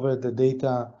hunt over the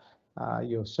data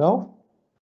yourself.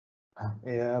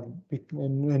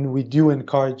 And we do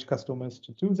encourage customers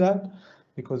to do that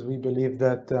because we believe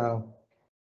that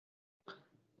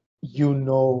you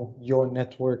know your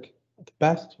network the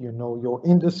best, you know your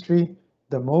industry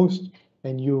the most,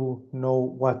 and you know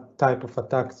what type of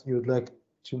attacks you'd like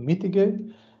to mitigate.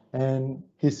 And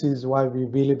this is why we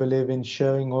really believe in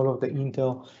sharing all of the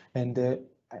intel and the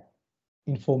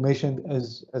information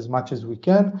as much as we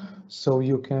can, so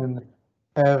you can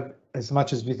have as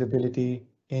much as visibility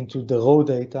into the raw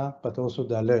data, but also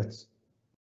the alerts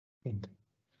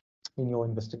in your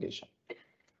investigation.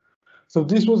 So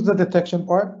this was the detection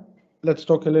part. Let's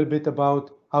talk a little bit about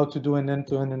how to do an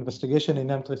end-to-end investigation in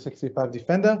M365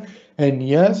 Defender. And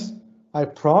yes, I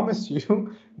promise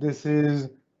you, this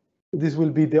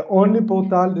will be the only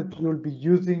portal that you'll be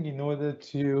using in order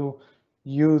to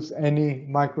use any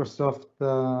Microsoft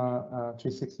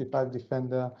 365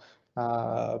 Defender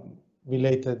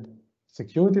related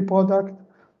security product.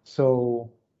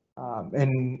 So,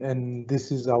 and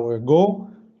this is our goal,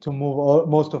 to move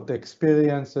most of the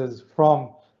experiences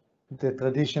from the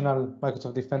traditional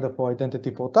Microsoft Defender for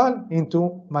Identity portal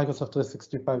into Microsoft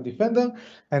 365 Defender.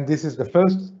 And this is the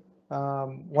first,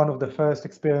 one of the first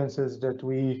experiences that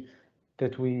we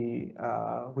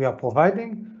are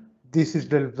providing. This is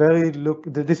the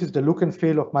this is the look and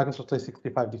feel of Microsoft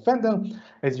 365 Defender.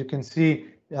 As you can see,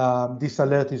 this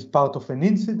alert is part of an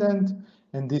incident,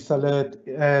 and this alert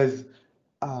has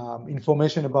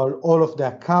information about all of the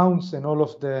accounts and all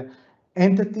of the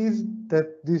entities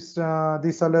that this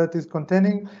alert is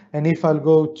containing. And if I'll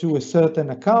go to a certain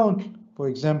account, for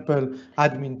example,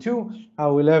 admin2, I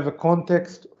will have a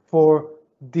context for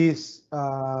this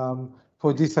account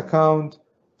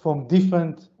from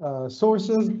different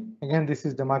sources. Again, this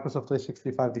is the Microsoft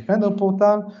 365 Defender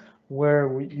portal, where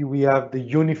we have the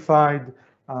unified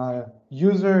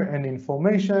user and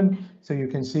information. So you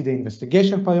can see the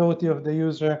investigation priority of the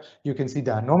user, you can see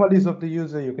the anomalies of the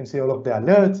user, you can see all of the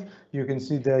alerts, you can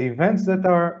see the events that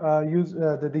are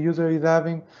that the user is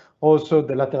having, also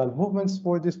the lateral movements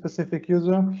for this specific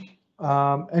user.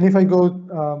 And if I go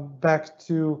back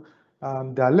to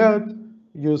the alert,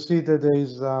 you'll see that there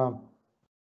is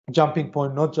jumping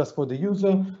point not just for the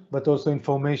user, but also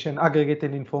information,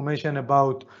 aggregated information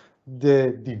about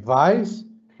the device,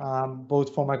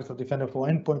 both for Microsoft Defender for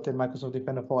Endpoint and Microsoft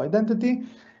Defender for Identity,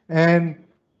 and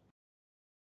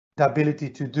the ability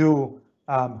to do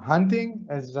hunting,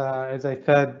 as I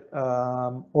said,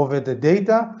 over the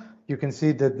data. You can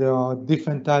see that there are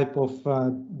different type of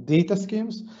data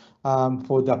schemes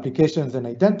for the applications and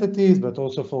identities, but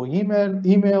also for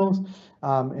emails.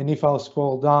 And if I'll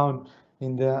scroll down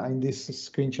in this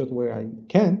screenshot, where I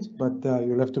can't, but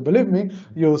you'll have to believe me,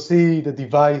 you'll see the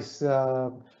device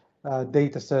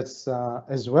data sets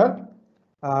as well.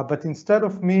 But instead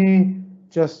of me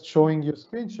just showing you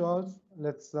screenshots,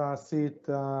 let's see it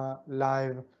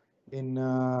live in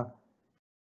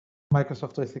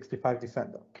Microsoft 365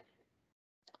 Defender.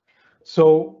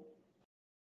 So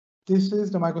this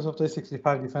is the Microsoft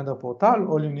 365 Defender portal.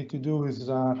 All you need to do is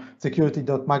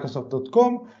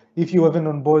security.microsoft.com. If you haven't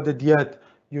onboarded yet,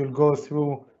 you'll go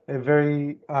through a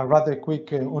very rather quick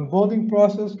onboarding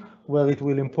process, where it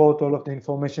will import all of the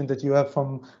information that you have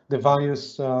from the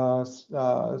various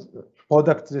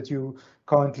products that you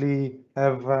currently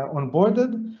have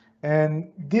onboarded.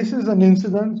 And this is an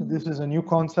incident. This is a new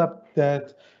concept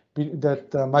that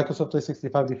Microsoft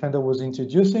 365 Defender was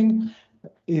introducing,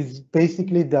 is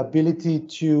basically the ability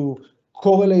to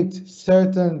correlate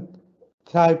certain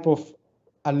type of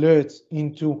alerts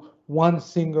into one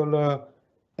singular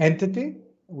entity,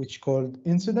 which called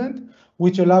incident,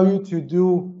 which allow you to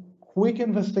do quick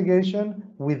investigation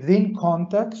within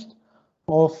context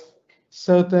of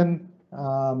certain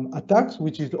attacks,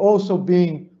 which is also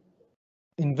being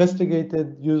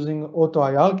investigated using auto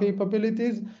IR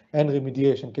capabilities and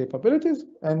remediation capabilities.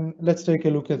 And let's take a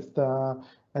look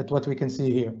at what we can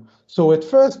see here. So at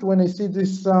first, when I see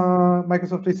this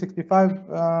Microsoft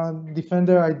 365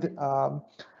 Defender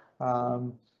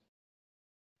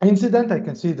incident, I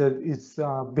can see that it's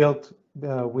built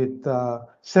with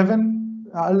 7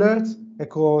 alerts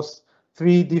across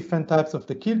 3 different types of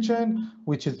the kill chain,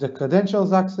 which is the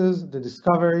credentials access, the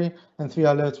discovery, and 3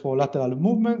 alerts for lateral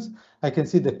movements. I can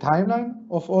see the timeline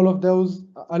of all of those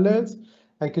alerts.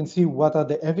 I can see what are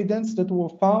the evidence that were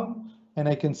found, and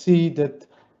I can see that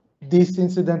this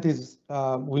incident is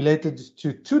related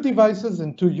to 2 devices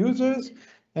and 2 users.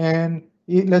 And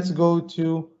let's go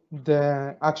to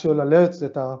the actual alerts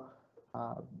that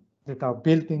are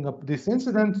building up this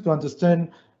incident to understand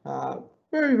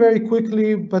very, very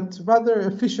quickly, but rather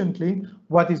efficiently,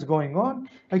 what is going on.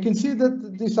 I can see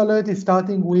that this alert is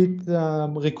starting with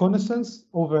reconnaissance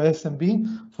over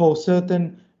SMB for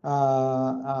certain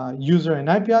user and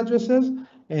IP addresses.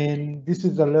 And this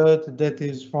is alert that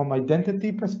is from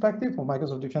identity perspective, from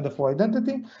Microsoft Defender for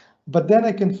Identity. But then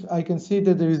I can see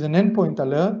that there is an endpoint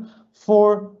alert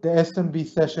for the SMB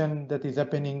session that is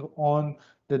happening on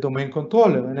the domain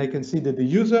controller. And I can see that the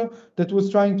user that was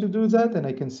trying to do that, and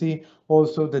I can see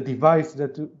also the device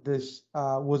that this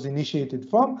was initiated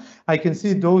from. I can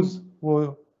see those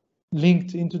were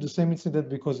linked into the same incident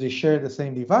because they share the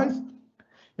same device.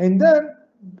 And then,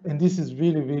 and this is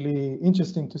really, really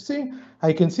interesting to see,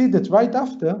 I can see that right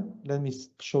after, let me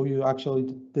show you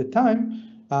actually the time,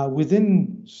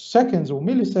 within seconds or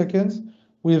milliseconds,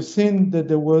 we have seen that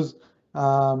there was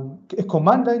a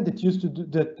command line that used to do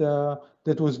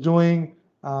that was doing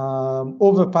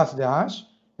overpass the hash,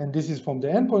 and this is from the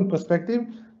endpoint perspective,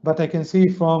 but I can see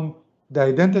from the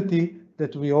identity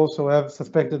that we also have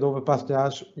suspected overpass the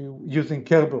hash using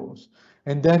Kerberos.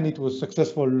 And then it was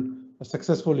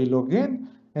successfully logged in,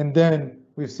 and then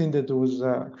we've seen that there was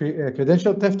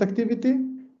credential theft activity.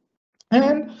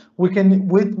 And we can,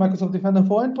 with Microsoft Defender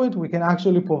for Endpoint, we can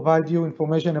actually provide you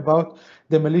information about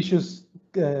the malicious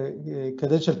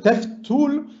credential theft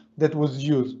tool that was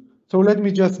used. So let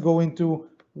me just go into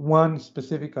one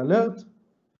specific alert.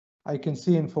 I can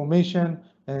see information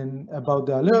and about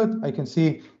the alert. I can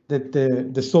see that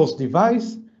the source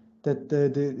device that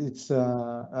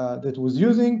that was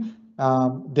using,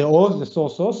 the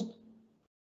source host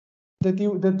that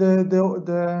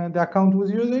the account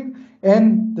was using,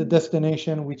 and the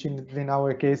destination, which in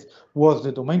our case was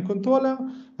the domain controller.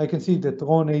 I can see that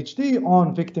Ron HD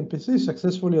on victim PC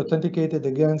successfully authenticated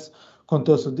against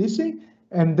Contoso DC,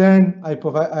 and then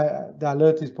the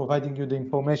alert is providing you the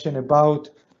information about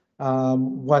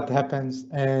what happens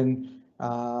and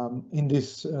in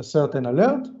this certain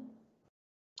alert.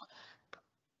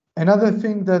 Another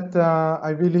thing that I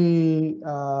really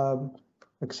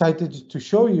excited to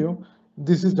show you,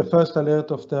 this is the first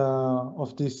alert of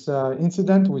this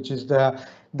incident, which is the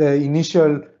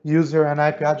initial user and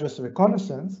IP address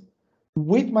reconnaissance.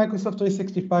 With Microsoft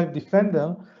 365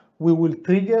 Defender, we will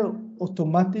trigger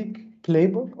automatic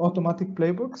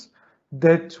playbooks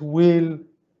that will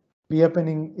be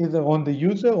happening either on the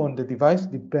user or on the device,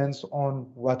 depends on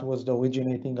what was the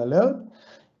originating alert,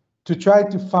 to try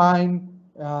to find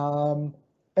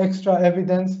extra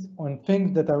evidence on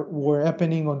things that were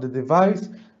happening on the device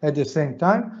at the same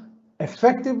time,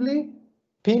 effectively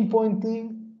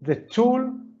pinpointing the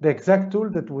exact tool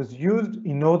that was used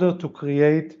in order to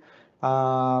create,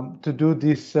 to do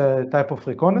this type of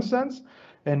reconnaissance.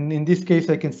 And in this case,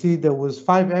 I can see there was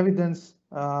 5 evidence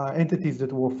entities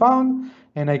that were found,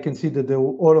 and I can see that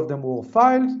all of them were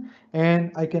files,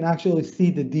 and I can actually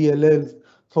see the DLLs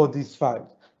for these files.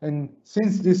 And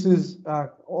since this is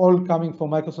all coming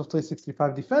from Microsoft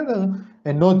 365 Defender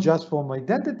and not just from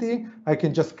identity, I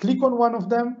can just click on one of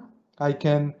them. I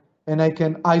can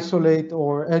isolate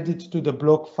or add it to the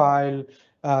block file,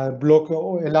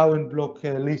 or allow and block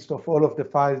a list of all of the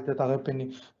files that are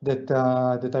happening that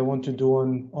I want to do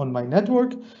on my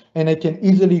network. And I can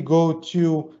easily go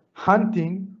to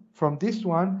hunting from this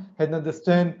one and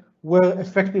understand where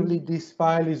effectively this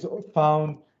file is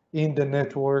found in the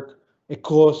network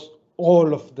across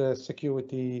all of the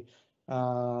security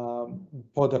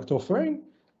product offering.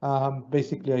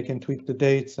 Basically, I can tweak the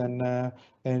dates and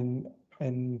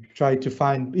try to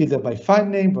find either by file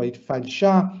name, by file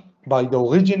SHA, by the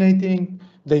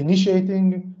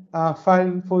initiating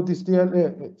file for this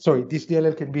DLL. Sorry, this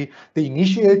DLL can be the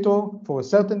initiator for a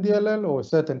certain DLL or a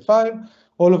certain file,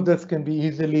 all of this can be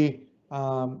easily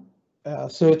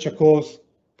searched across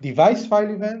device file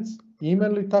events,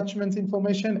 email attachments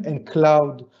information, and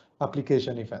cloud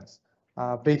application events.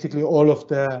 Basically, all of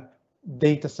the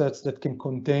data sets that can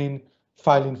contain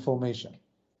file information.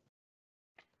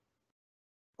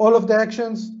 All of the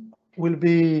actions will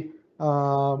be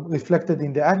reflected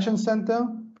in the Action Center,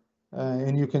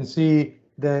 and you can see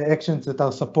the actions that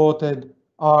are supported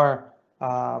are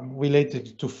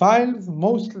related to files,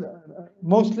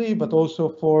 mostly, but also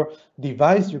for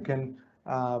device. You can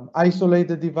isolate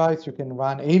the device, you can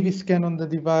run AV scan on the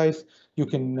device, you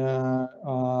can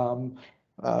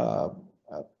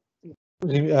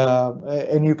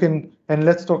and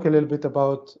let's talk a little bit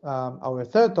about our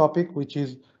third topic, which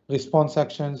is response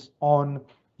actions on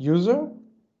user.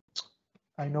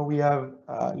 I know we have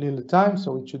little time,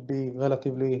 so it should be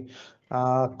relatively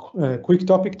quick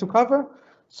topic to cover.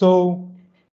 So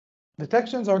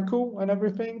detections are cool and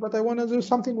everything, but I want to do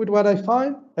something with what I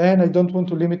find, and I don't want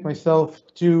to limit myself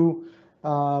to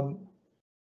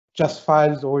just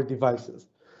files or devices.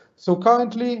 So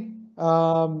currently,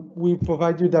 we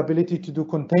provide you the ability to do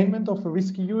containment of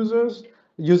risky users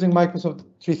using Microsoft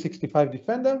 365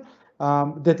 Defender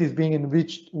that is being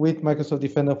enriched with Microsoft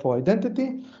Defender for Identity.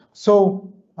 So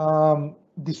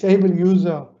disable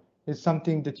user is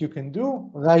something that you can do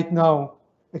right now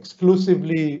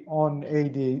exclusively on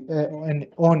AAD,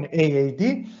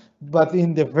 but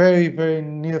in the very, very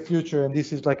near future, and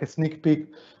this is like a sneak peek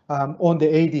on the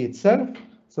AD itself.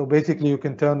 So basically, you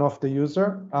can turn off the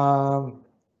user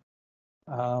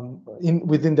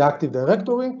within the Active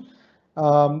Directory.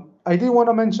 I did want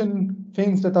to mention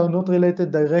things that are not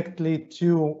related directly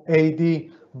to AD,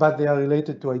 but they are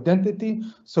related to identity.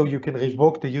 So you can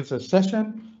revoke the user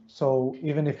session. So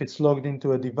even if it's logged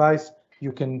into a device,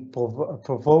 you can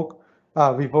revoke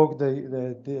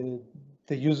the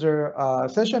user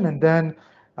session, and then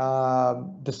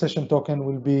the session token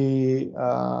will be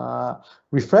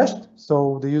refreshed.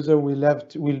 So the user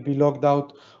will be logged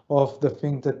out of the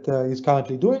thing that is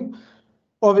currently doing.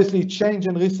 Obviously, change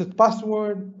and reset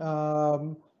password,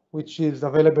 which is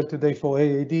available today for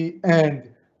AAD and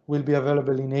will be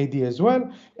available in AD as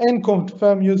well. And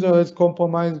confirm user as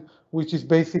compromised, which is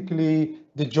basically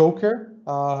the Joker,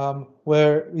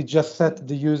 where it just set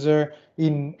the user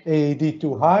in AAD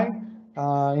too high,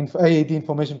 in AAD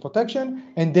information protection,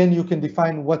 and then you can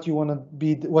define what you want to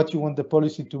be, what you want the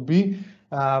policy to be.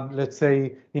 Let's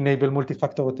say enable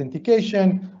multi-factor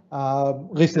authentication,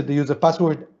 reset the user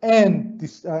password, and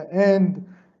this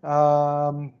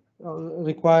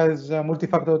requires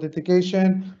multi-factor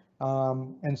authentication,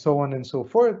 and so on and so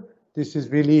forth. This is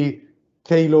really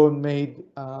tailor-made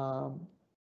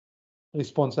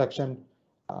response action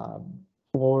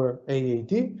for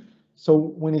AAD. So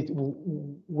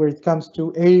where it comes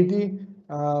to AAD,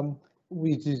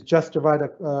 which is just right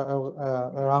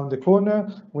around the corner,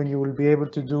 when you will be able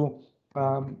to do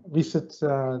reset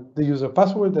the user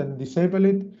password and disable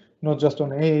it, not just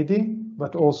on AAD,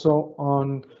 but also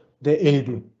on the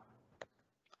AD.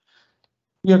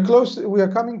 We are close. We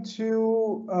are coming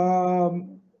to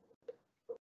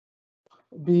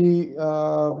be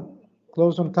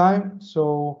close on time,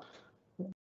 so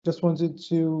just wanted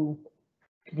to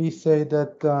say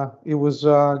that it was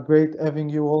great having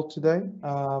you all today.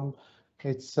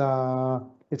 It's a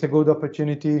good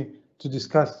opportunity to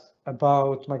discuss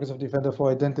about Microsoft Defender for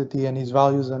Identity and its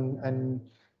values and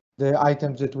the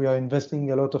items that we are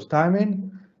investing a lot of time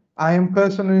in. I am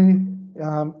personally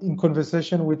in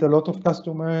conversation with a lot of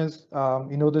customers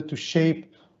in order to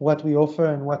shape what we offer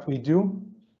and what we do.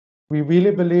 We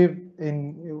really believe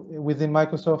within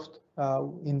Microsoft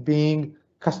in being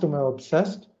customer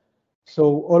obsessed.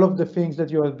 So all of the things that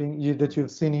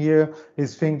you've seen here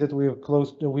is things that we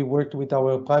worked with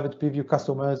our private preview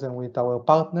customers and with our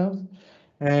partners.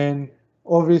 And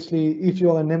obviously, if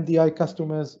you are an MDI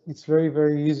customers, it's very,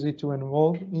 very easy to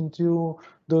enroll into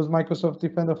those Microsoft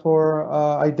Defender for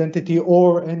Identity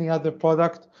or any other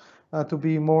product, to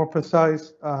be more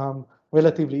precise,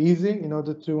 relatively easy in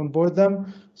order to onboard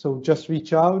them. So just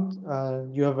reach out.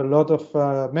 You have a lot of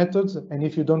methods, and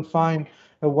if you don't find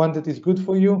one that is good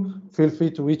for you, feel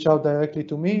free to reach out directly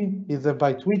to me, either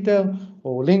by Twitter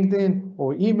or LinkedIn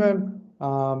or email,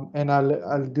 and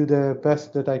I'll do the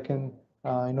best that I can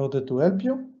in order to help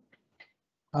you.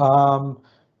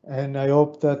 And I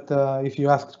hope that if you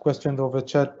asked questions over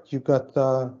chat, you got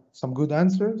some good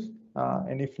answers.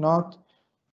 And if not,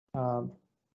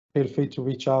 feel free to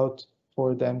reach out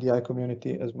for the MDI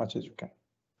community as much as you can.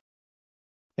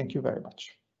 Thank you very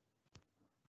much.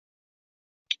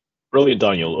 Brilliant,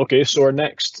 Daniel. Okay, so our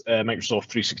next Microsoft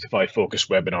 365 Focus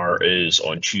webinar is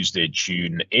on Tuesday,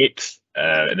 June 8th,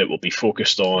 and it will be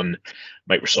focused on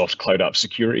Microsoft Cloud App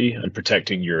Security and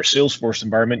protecting your Salesforce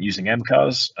environment using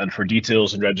MCAS. And for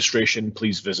details and registration,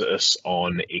 please visit us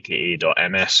on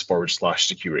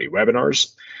aka.ms/security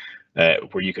webinars,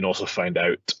 where you can also find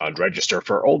out and register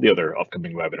for all the other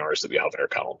upcoming webinars that we have in our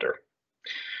calendar.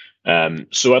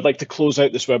 So I'd like to close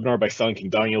out this webinar by thanking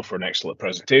Daniel for an excellent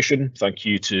presentation. Thank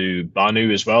you to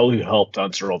Banu as well, who helped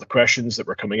answer all the questions that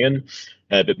were coming in.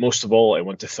 But most of all, I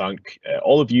want to thank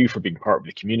all of you for being part of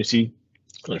the community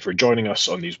and for joining us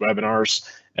on these webinars.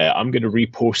 I'm going to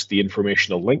repost the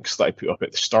informational links that I put up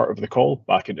at the start of the call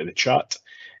back into the chat.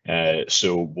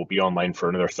 So we'll be online for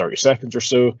another 30 seconds or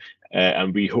so,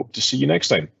 and we hope to see you next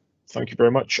time. Thank you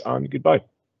very much and goodbye.